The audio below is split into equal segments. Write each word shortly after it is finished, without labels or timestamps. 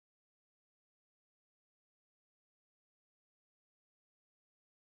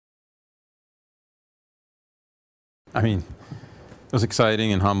I mean, it was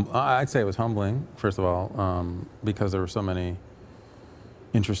exciting and I'd say it was humbling, first of all, because there were so many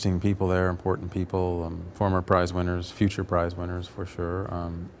interesting people there, important people, former prize winners, future prize winners for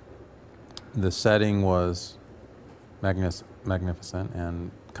sure. The setting was magnificent,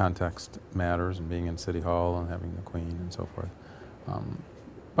 and context matters, and being in City Hall and having the Queen and so forth.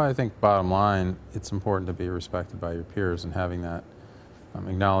 But I think bottom line, it's important to be respected by your peers, and having that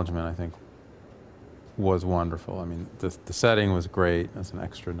acknowledgement, I think, was wonderful. I mean, the setting was great. It's an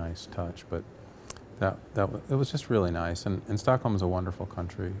extra nice touch, but it was just really nice. And Stockholm is a wonderful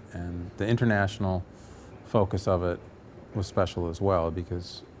country, and the international focus of it was special as well,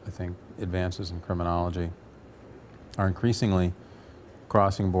 because I think advances in criminology are increasingly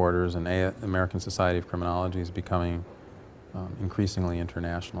crossing borders, and American Society of Criminology is becoming increasingly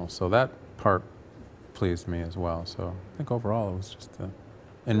international. So that part pleased me as well. So I think overall it was just an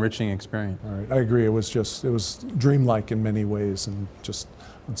enriching experience. All right, I agree. It was dreamlike in many ways, and just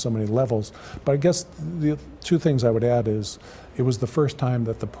on so many levels. But I guess the two things I would add is it was the first time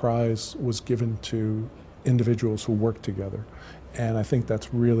that the prize was given to individuals who work together. And I think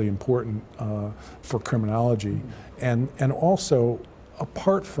that's really important for criminology. And also,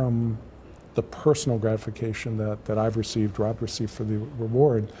 apart from the personal gratification that I've received, Rob received for the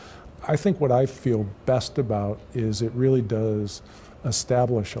reward, I think what I feel best about is it really does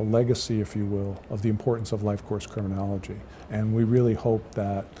establish a legacy, if you will, of the importance of life course criminology. And we really hope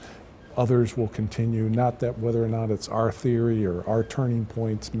that others will continue, not that whether or not it's our theory or our turning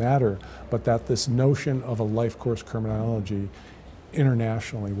points matter, but that this notion of a life course criminology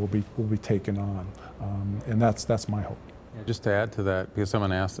internationally will be taken on. And that's my hope. Yeah, just to add to that, because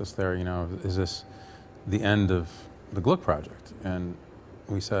someone asked us there, you know, is this the end of the Gluck project? And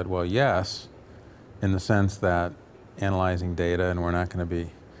we said, well, yes, in the sense that analyzing data, and we're not going to be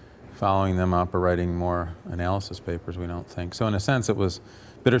following them up or writing more analysis papers, we don't think. So in a sense, it was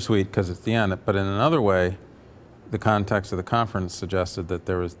bittersweet because it's the end. But in another way, the context of the conference suggested that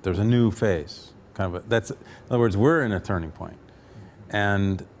there's a new phase. In other words, we're in a turning point.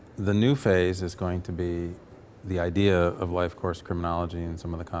 And the new phase is going to be the idea of life course criminology and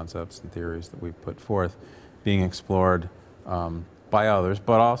some of the concepts and theories that we put forth being explored by others,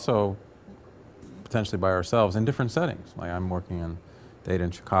 but also potentially by ourselves in different settings. Like I'm working on data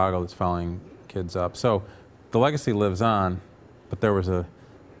in Chicago that's following kids up. So the legacy lives on, but there was a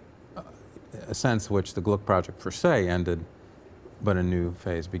sense in which the Gluck project per se ended, but a new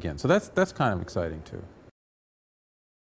phase begins. So that's kind of exciting too.